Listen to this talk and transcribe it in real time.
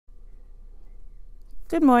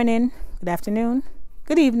Good morning, good afternoon,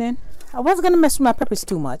 good evening. I wasn't going to mess with my peppers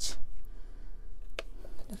too much.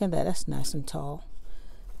 Look at that, that's nice and tall.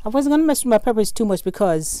 I wasn't going to mess with my peppers too much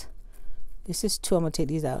because this is two. I'm going to take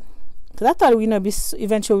these out. Because I thought,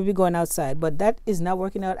 eventually we'd be going outside, but that is not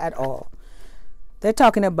working out at all. They're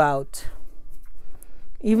talking about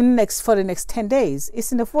even for the next 10 days,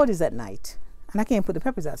 it's in the 40s at night. And I can't put the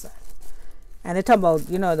peppers outside. And they're talking about,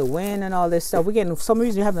 the wind and all this stuff. We're getting, for some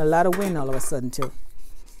reason, we're having a lot of wind all of a sudden, too.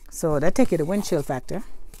 So that take you the wind chill factor.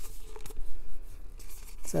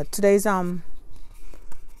 So today's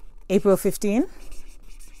April 15.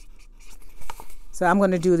 So I'm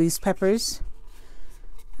going to do these peppers.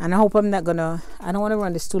 And I hope I don't want to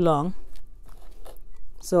run this too long.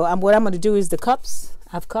 So what I'm going to do is the cups. I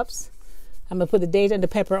have cups. I'm going to put the date and the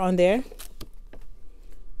pepper on there.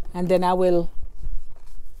 And then I will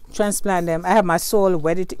transplant them. I have my soil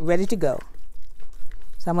ready to go.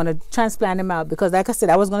 So I'm going to transplant them out because, like I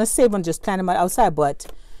said, I was going to save and just plant them out outside. But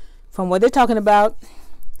from what they're talking about,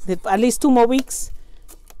 at least 2 more weeks,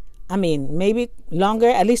 maybe longer,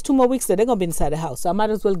 at least 2 more weeks that they're going to be inside the house. So I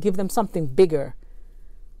might as well give them something bigger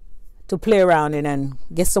to play around in and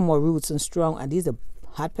get some more roots and strong. And these are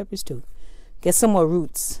hot peppers too. Get some more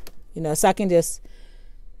roots, so I can just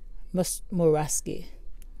more rasky.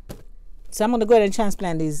 So I'm going to go ahead and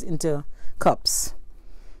transplant these into cups.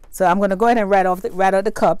 So I'm going to go ahead and write out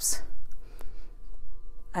the cups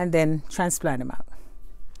and then transplant them out.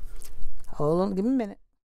 Hold on, give me a minute.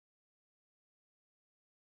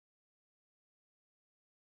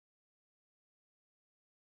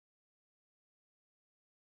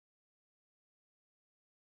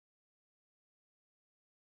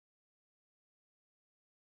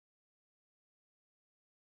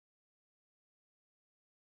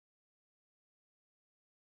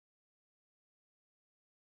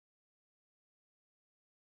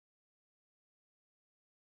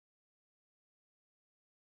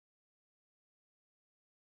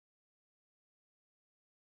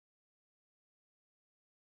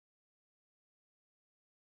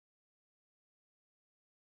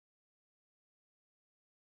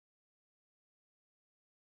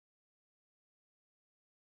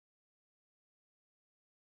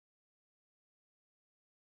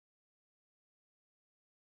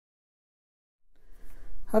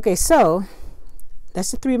 Okay, so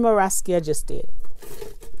that's the 3 Moraski I just did.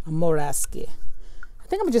 A Moraski. I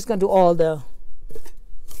think I'm just gonna do all the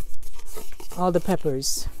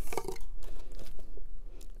peppers.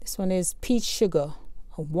 This one is peach sugar.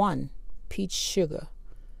 1 peach sugar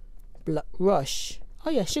rush. Oh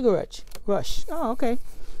yeah, sugar rush. Oh, okay.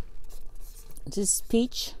 Just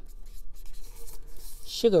peach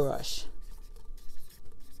sugar rush.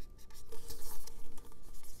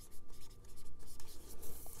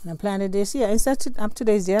 And I planted this. Yeah, instead of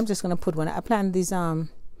today's day, I'm just gonna put one. I planted these.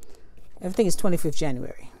 Everything is 25th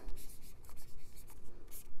January.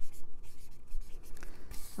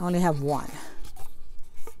 I only have 1.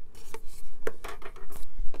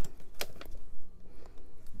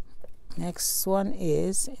 Next one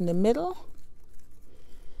is in the middle,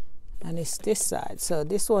 and it's this side. So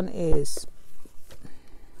this one is.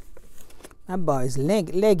 My bar is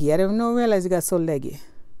leggy. I didn't realize it got so leggy.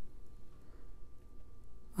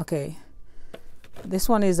 Okay, this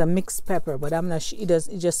one is a mixed pepper, but I'm not sure. It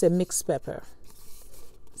just said mixed pepper.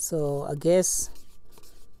 So I guess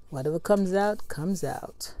whatever comes out, comes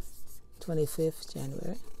out. 25th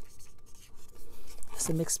January. That's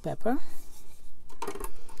a mixed pepper.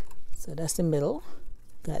 So that's the middle.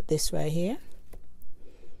 Got this right here.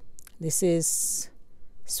 This is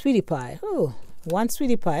sweetie pie. Oh, 1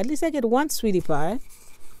 sweetie pie. At least I get 1 sweetie pie.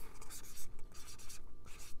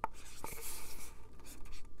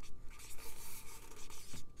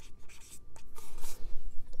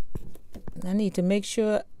 I need to make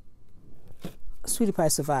sure sweetie pie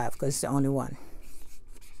survive because it's the only one.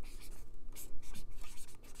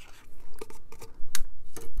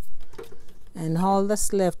 And all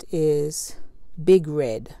that's left is big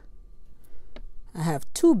red. I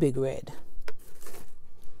have 2 big red.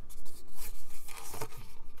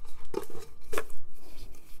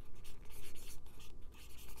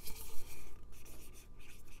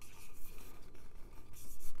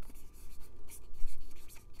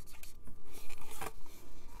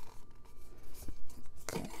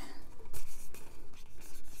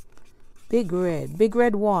 Big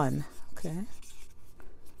red 1. Okay,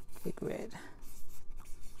 big red.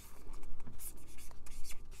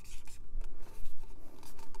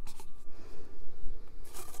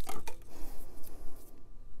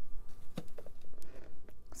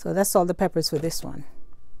 So that's all the peppers for this one.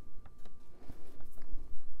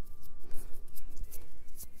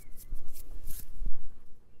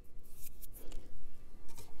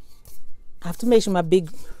 I have to make sure my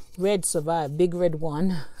big red survive. Big red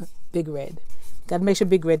one. Big red. Gotta make sure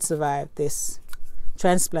big red survive this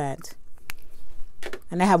transplant.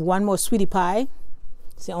 And I have one more sweetie pie.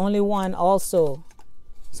 It's the only one also.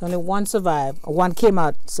 It's only one survived. One came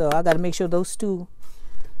out. So I gotta make sure those two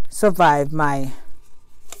survive my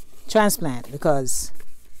transplant because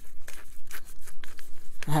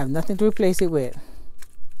I have nothing to replace it with.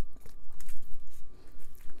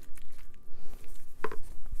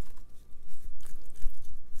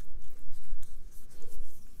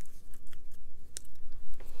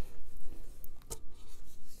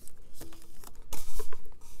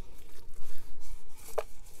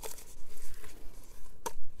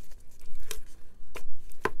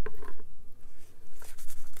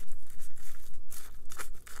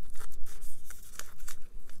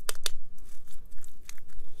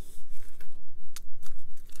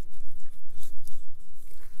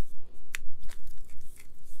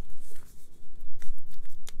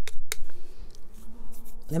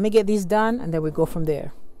 Let me get these done and then we go from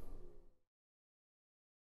there.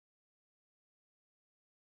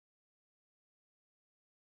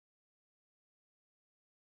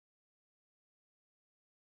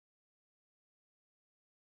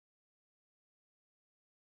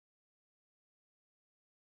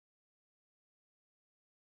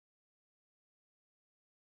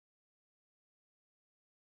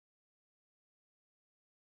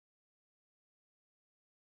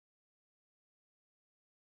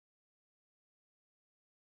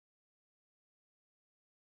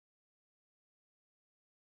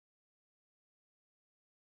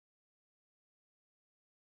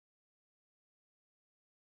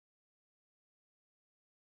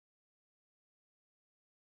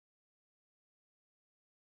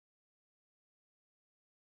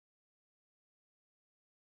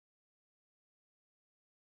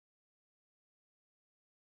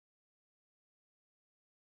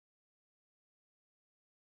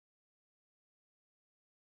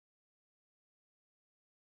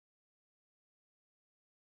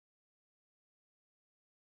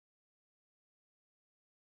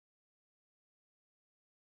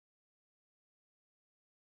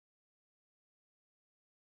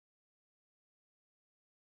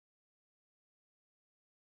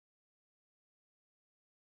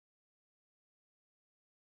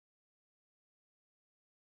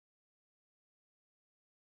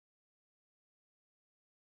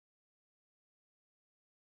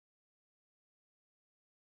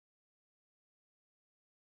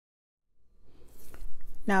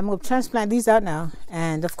 Now I'm going to transplant these out now.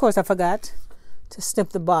 And of course I forgot to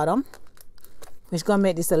snip the bottom, which is going to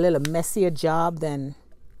make this a little messier job than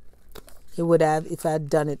it would have if I had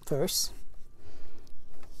done it first.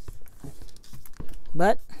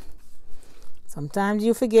 But sometimes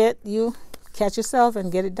you forget, you catch yourself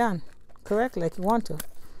and get it done correctly like you want to.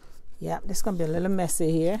 Yeah, this is going to be a little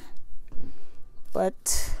messy here.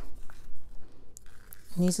 But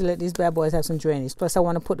needs to let these bad boys have some drainage. Plus I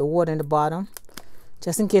want to put the water in the bottom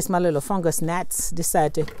just in case my little fungus gnats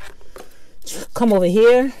decide to come over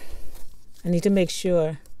here. I need to make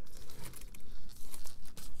sure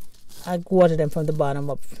I water them from the bottom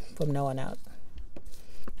up from now on out.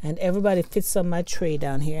 And everybody fits on my tray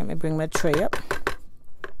down here. Let me bring my tray up.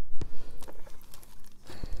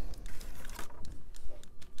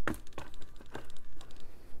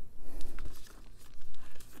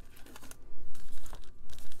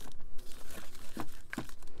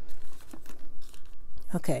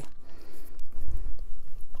 Okay.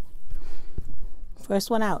 First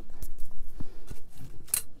one out.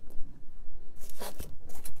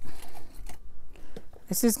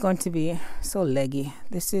 This is going to be so leggy.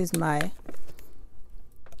 This is my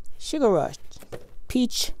Sugar Rush,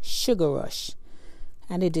 Peach Sugar Rush.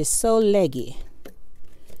 And it is so leggy.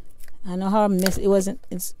 I know how I missed it.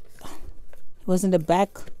 It wasn't the back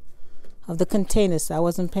of the container, so I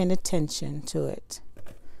wasn't paying attention to it.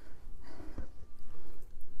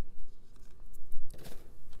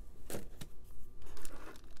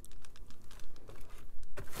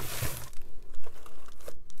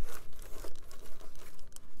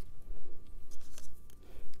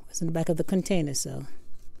 In the back of the container, so,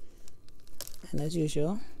 and as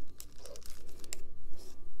usual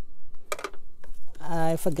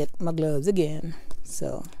I forget my gloves again,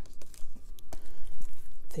 so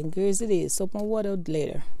fingers it is. Soap and water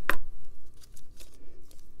later.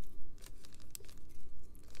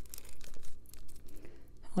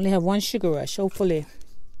 Only have one Sugar Rush. Hopefully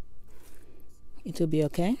it will be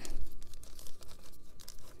okay.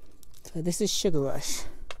 So this is Sugar Rush.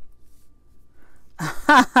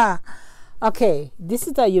 Okay, this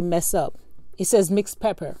is how you mess up. It says mixed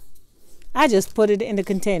pepper. I just put it in the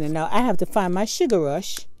container. Now I have to find my sugar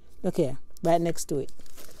rush. Look here, right next to it.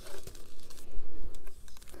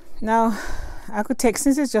 Now I could take,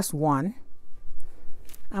 since it's just one,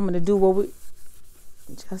 I'm going to do what we,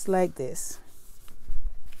 just like this.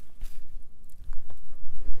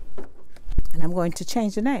 And I'm going to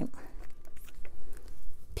change the name.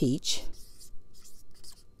 Peach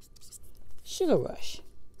Sugar Rush.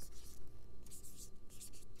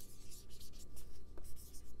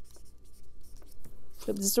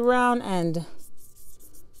 Flip this around and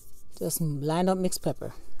just line up mixed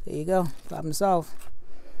pepper. There you go. Problem solved.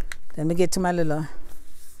 Then we get to my little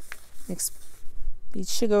mixed Peach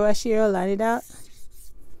Sugar Rush here. Line it out.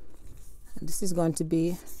 And this is going to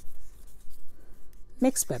be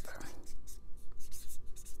mixed pepper.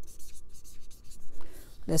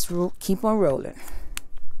 Let's keep on rolling.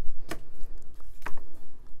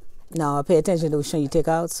 Now pay attention to which one you take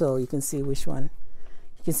out so you can see which one,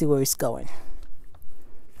 you can see where it's going.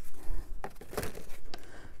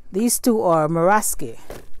 These two are Muraski.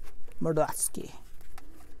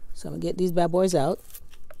 So I'm gonna get these bad boys out.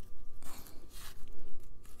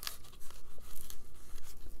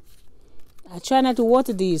 I try not to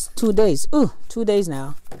water these 2 days. 2 days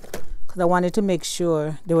now. Because I wanted to make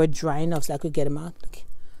sure they were dry enough so I could get them out.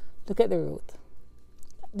 Look at the root.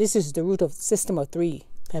 This is the root of system of 3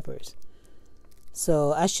 peppers.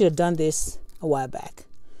 So I should have done this a while back.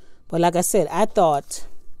 But like I said, I thought,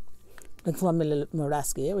 look for my little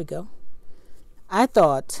Muraski. Here we go. I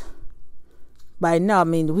thought by now, I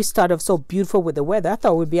mean, we started off so beautiful with the weather. I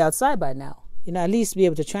thought we'd be outside by now. You know, at least be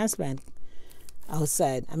able to transplant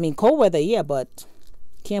outside. I mean, cold weather, yeah, but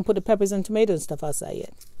can't put the peppers and tomatoes and stuff outside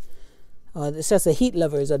yet. It's just the heat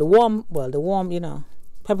lovers or the warm, you know,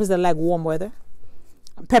 peppers that like warm weather.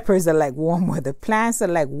 Peppers are like warm weather. Plants are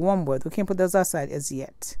like warm weather. We can't put those outside as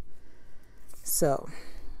yet. So,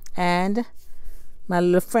 and my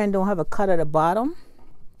little friend don't have a cut at the bottom.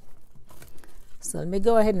 So let me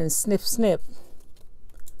go ahead and snip.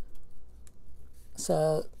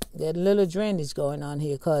 So there's a little drainage going on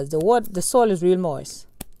here because the soil is real moist.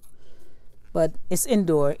 But it's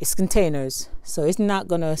indoor, it's containers, so it's not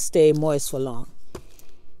gonna stay moist for long.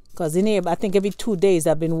 Because in here, I think every 2 days,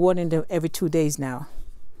 I've been watering them every 2 days now.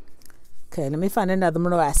 Okay, let me find another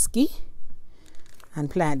Muraski and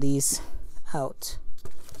plant these out.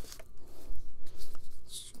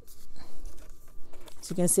 As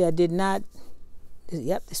you can see, I did not,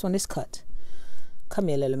 yep, this one is cut. Come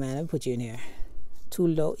here, little man, let me put you in here. Too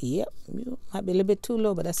low, yep, you might be a little bit too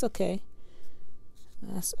low, but that's okay.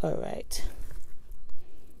 That's all right.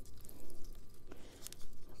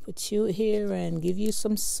 Put you here and give you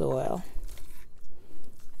some soil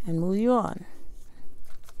and move you on.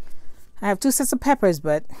 I have 2 sets of peppers,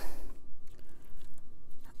 but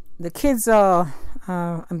the kids are,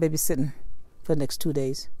 I'm babysitting for the next 2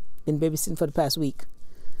 days. Been babysitting for the past week.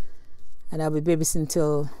 And I'll be babysitting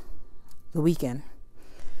till the weekend.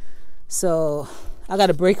 So I got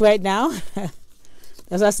a break right now.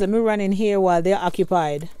 That's why I said, let me run in here while they're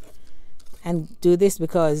occupied and do this,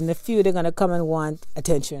 because in a few they're gonna come and want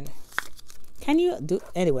attention. Can you do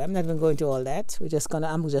anyway? I'm not gonna go into all that. I'm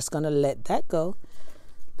just gonna let that go,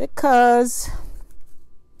 because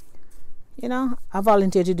you know I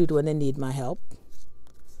volunteer to do it when they need my help,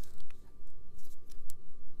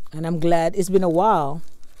 and I'm glad. It's been a while,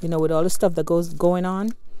 you know, with all the stuff that going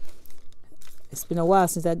on. It's been a while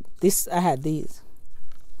since I had these.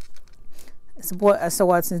 It's a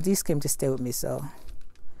while since these came to stay with me, so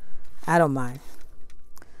I don't mind.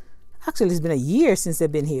 Actually, it's been a year since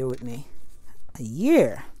they've been here with me. A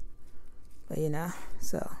year. But you know,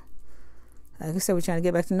 so like I said, we're trying to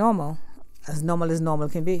get back to normal as normal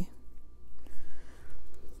can be.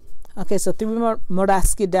 Okay, so 3 more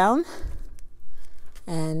Muraski down.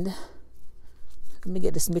 And let me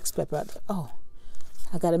get this mixed pepper out. Oh,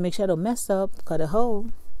 I gotta make sure I don't mess up. Cut a hole.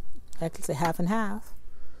 I can say half and half.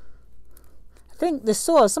 I think the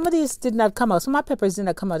soil, some of these did not come out. Some of my peppers did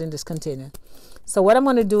not come out in this container. So what I'm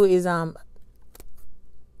going to do is I'm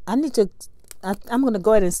going to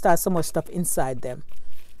go ahead and start some more stuff inside them,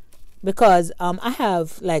 because I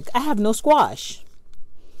have no squash.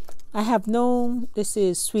 This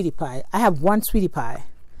is sweetie pie. I have 1 sweetie pie.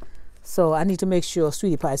 So I need to make sure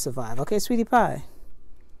sweetie pie survive. Okay, sweetie pie.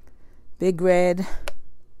 Big red.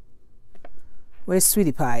 Where's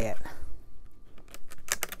sweetie pie at?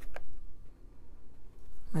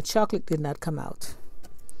 My chocolate did not come out.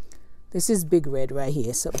 This is big red right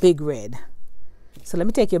here. So big red. So let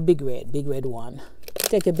me take your big red one.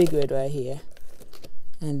 Take a big red right here.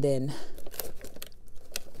 And then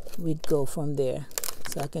we go from there.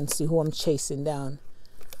 So I can see who I'm chasing down,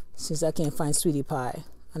 since I can't find sweetie pie.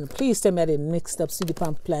 And please tell me I didn't mix up sweetie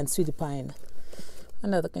pine plant, sweetie pine.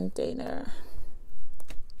 Another container.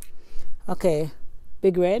 Okay,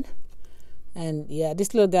 Big Red. And yeah,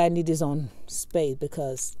 this little guy needs his own space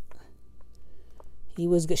because he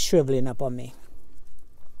was shriveling up on me.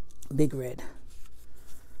 Big Red.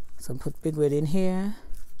 So put Big Red in here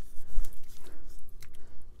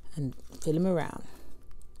and fill him around.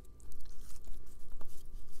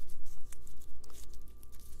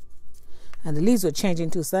 And the leaves were changing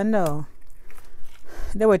too, so I know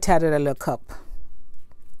they were tied in a little cup.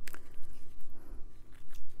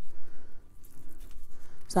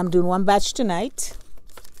 So I'm doing one batch tonight.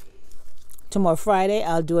 Tomorrow Friday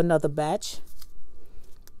I'll do another batch.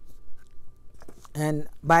 And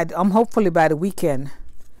hopefully by the weekend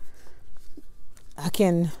I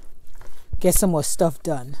can get some more stuff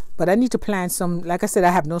done. But I need to plant some, like I said, I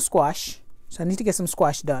have no squash. So I need to get some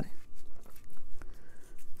squash done.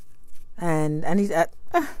 And I need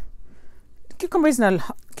cucumber is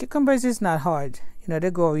not hard. You know,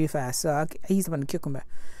 they grow really fast. So I use them on the cucumber.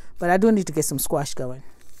 But I do need to get some squash going.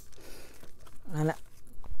 And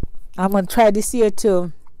I'm gonna try this year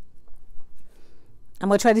to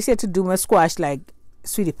do my squash like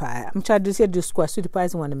sweetie pie. I'm trying this year to do squash. Sweetie pie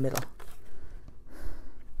is the one in the middle.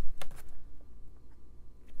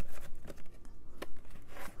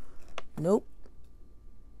 Nope.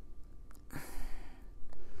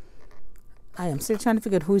 I am still trying to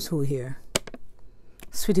figure out who's who here.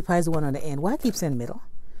 Sweetie pie is the one on the end. Why I keep saying middle?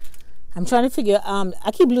 I'm trying to figure.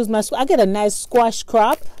 I keep losing my. I get a nice squash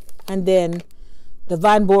crop, and then the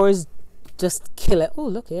vine borers just kill it. Oh,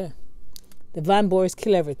 look here. The vine borers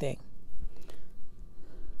kill everything.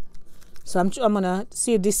 So I'm gonna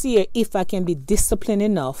see this year if I can be disciplined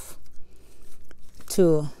enough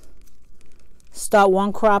to start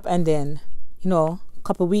one crop and then, you know, a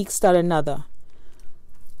couple of weeks start another.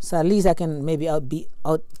 So at least I can maybe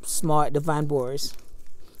outsmart the vine borers.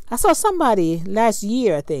 I saw somebody last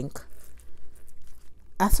year, I think.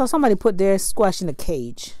 I saw somebody put their squash in a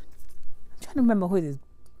cage. I'm trying to remember who it is.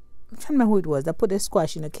 I'm trying to remember who it was that put their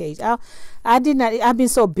squash in a cage. I did not. I've been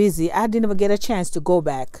so busy. I didn't even get a chance to go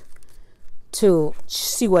back to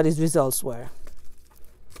see what his results were.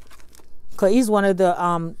 Cause he's one of the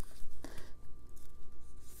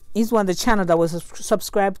channel that was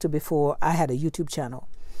subscribed to before I had a YouTube channel.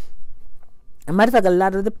 As a matter of fact, a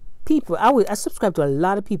lot of the people I subscribed to a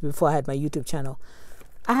lot of people before I had my YouTube channel.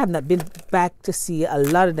 I have not been back to see a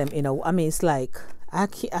lot of them. You know, I mean, it's like I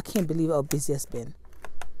can't believe how busy it's been.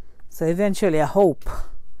 So eventually, I hope.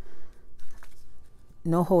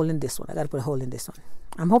 No hole in this one. I got to put a hole in this one.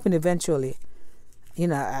 I'm hoping eventually, you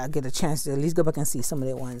know, I get a chance to at least go back and see some of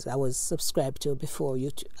the ones I was subscribed to before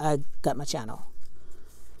I got my channel.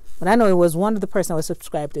 But I know it was one of the person I was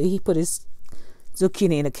subscribed to. He put his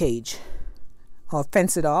zucchini in a cage or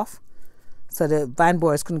fence it off so the vine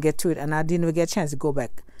borers couldn't get to it. And I didn't even get a chance to go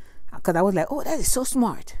back because I was like, oh, that is so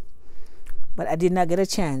smart. But I did not get a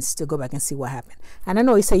chance to go back and see what happened. And I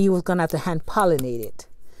know he said he was going to have to hand pollinate it.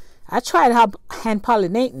 I tried hand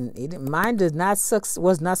pollinating. Mine was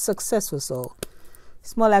not successful. So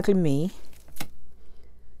it's more likely me.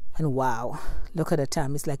 And wow, look at the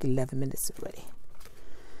time. It's like 11 minutes already.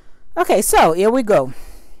 Okay, so here we go.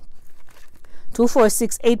 2, 4,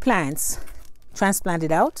 6, 8 plants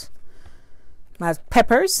transplanted out. My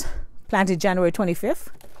peppers planted January 25th.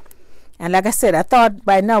 And like I said, I thought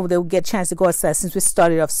by now they would get a chance to go outside since we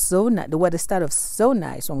started off so nice. The weather started off so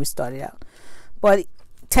nice when we started out. But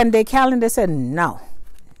 10-day calendar said no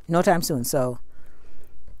time soon. So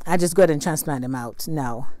I just go ahead and transplant them out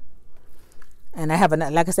now. And I have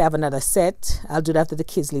like I said, I have another set. I'll do that after the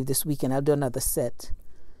kids leave this weekend. I'll do another set.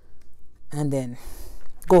 And then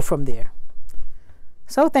go from there.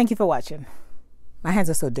 So thank you for watching. My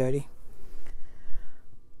hands are so dirty.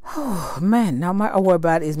 Oh man, now my worry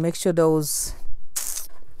about is make sure those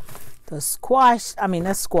squash,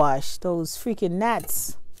 those freaking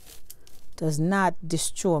gnats does not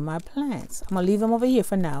destroy my plants. I'm gonna leave them over here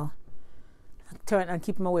for now. Turn and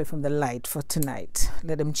keep them away from the light for tonight.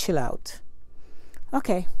 Let them chill out.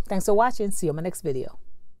 Okay, thanks for watching. See you on my next video.